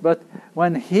ideas. But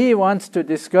when he wants to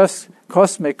discuss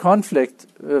cosmic conflict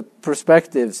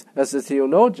perspectives as a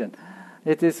theologian,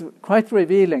 it is quite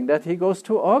revealing that he goes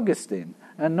to Augustine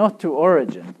and not to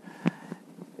Origen.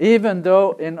 Even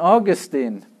though in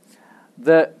Augustine,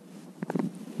 the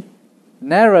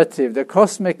narrative, the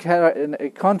cosmic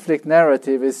conflict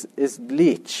narrative is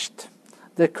bleached.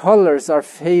 The colors are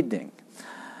fading.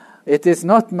 It is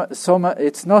not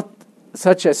it's not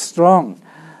such a strong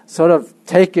sort of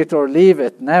take it or leave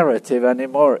it narrative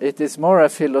anymore. It is more a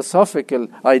philosophical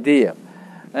idea.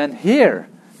 And here,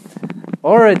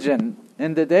 Origen,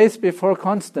 in the days before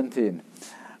Constantine,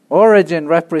 Origen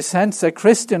represents a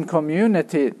Christian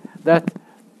community that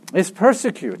is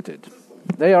persecuted.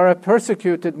 They are a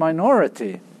persecuted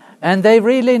minority, and they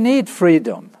really need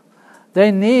freedom.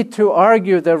 They need to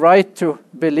argue the right to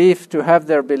belief, to have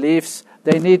their beliefs.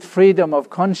 They need freedom of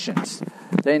conscience.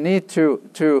 They need so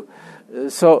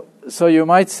you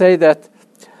might say that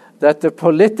the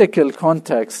political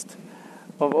context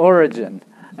of Origen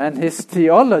and his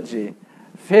theology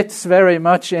fits very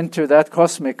much into that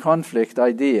cosmic conflict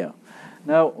idea.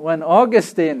 Now, when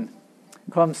Augustine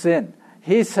comes in,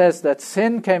 he says that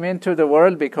sin came into the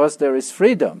world because there is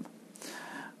freedom.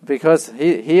 Because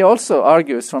he also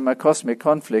argues from a cosmic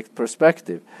conflict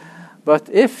perspective. But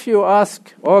if you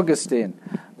ask Augustine,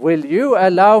 will you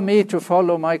allow me to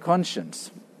follow my conscience?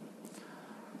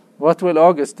 What will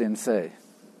Augustine say?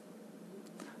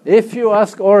 If you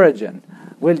ask Origen,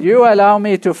 will you allow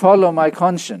me to follow my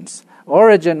conscience?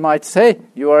 Origen might say,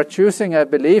 you are choosing a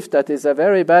belief that is a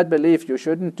very bad belief, you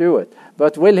shouldn't do it.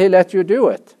 But will he let you do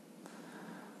it?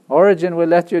 Origen will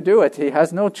let you do it. He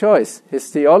has no choice. His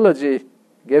theology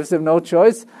gives him no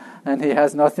choice, and he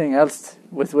has nothing else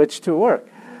with which to work.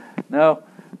 Now,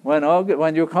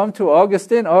 when you come to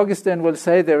Augustine, Augustine will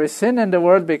say there is sin in the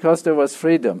world because there was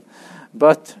freedom.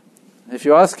 But if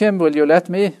you ask him, will you let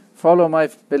me follow my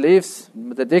beliefs,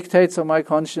 the dictates of my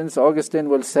conscience, Augustine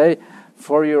will say,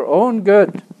 for your own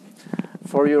good,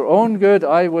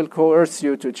 I will coerce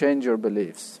you to change your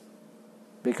beliefs.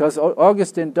 Because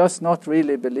Augustine does not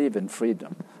really believe in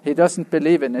freedom. He doesn't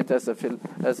believe in it as a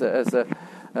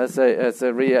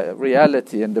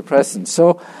reality in the present.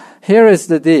 So here is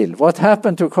the deal. What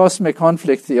happened to cosmic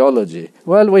conflict theology?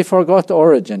 Well, we forgot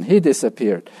Origen. He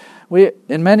disappeared. We,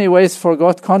 in many ways,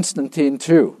 forgot Constantine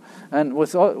too. And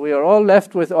we are all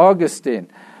left with Augustine.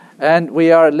 And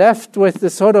we are left with the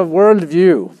sort of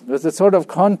worldview, with the sort of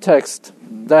context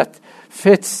that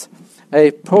fits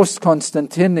a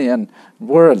post-Constantinian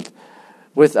world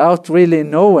without really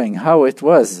knowing how it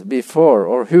was before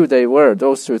or who they were,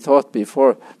 those who thought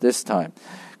before this time.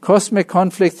 Cosmic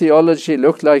conflict theology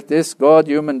looked like this: God,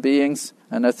 human beings,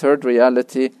 and a third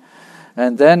reality.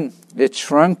 And then it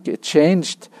shrunk, it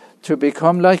changed to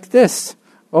become like this: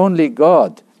 only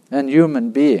God and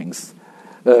human beings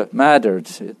mattered.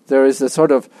 There is a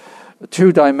sort of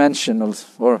two-dimensional,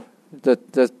 or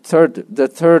the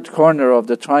third corner of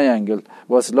the triangle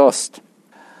was lost.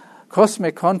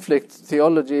 Cosmic conflict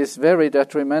theology is very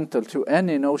detrimental to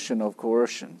any notion of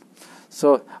coercion.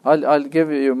 So I'll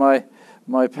give you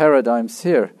my paradigms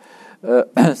here.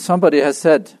 Somebody has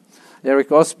said,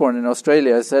 Eric Osborne in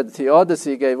Australia has said,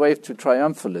 theodicy gave way to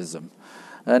triumphalism.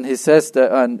 And he says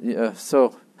that,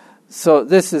 so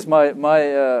this is my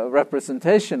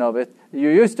representation of it. You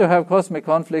used to have cosmic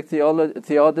conflict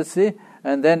theodicy,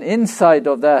 and then inside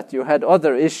of that you had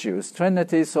other issues: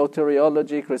 Trinity,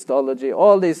 soteriology, Christology,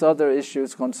 all these other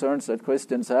issues, concerns that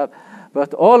Christians have.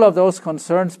 But all of those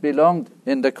concerns belonged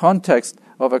in the context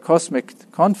of a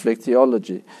cosmic conflict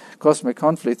theology, cosmic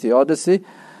conflict theodicy.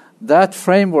 That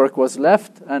framework was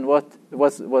left, and what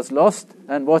was lost,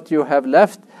 and what you have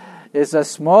left is a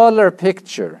smaller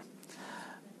picture,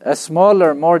 a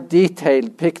smaller, more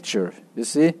detailed picture. You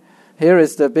see, here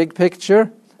is the big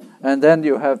picture, and then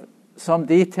you have some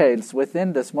details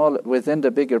within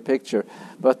the bigger picture,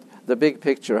 but the big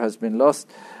picture has been lost.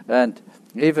 And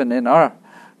even in our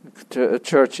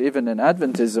church, even in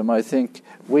Adventism, I think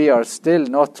we are still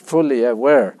not fully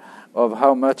aware of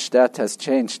how much that has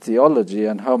changed theology,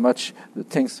 and how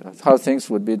things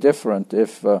would be different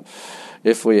if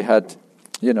we had,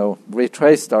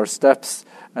 retraced our steps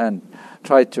and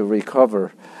tried to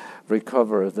recover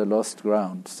the lost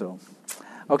ground. So.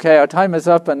 Okay, our time is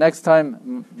up, and next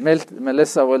time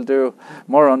Melissa will do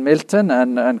more on Milton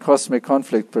and cosmic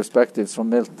conflict perspectives from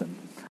Milton.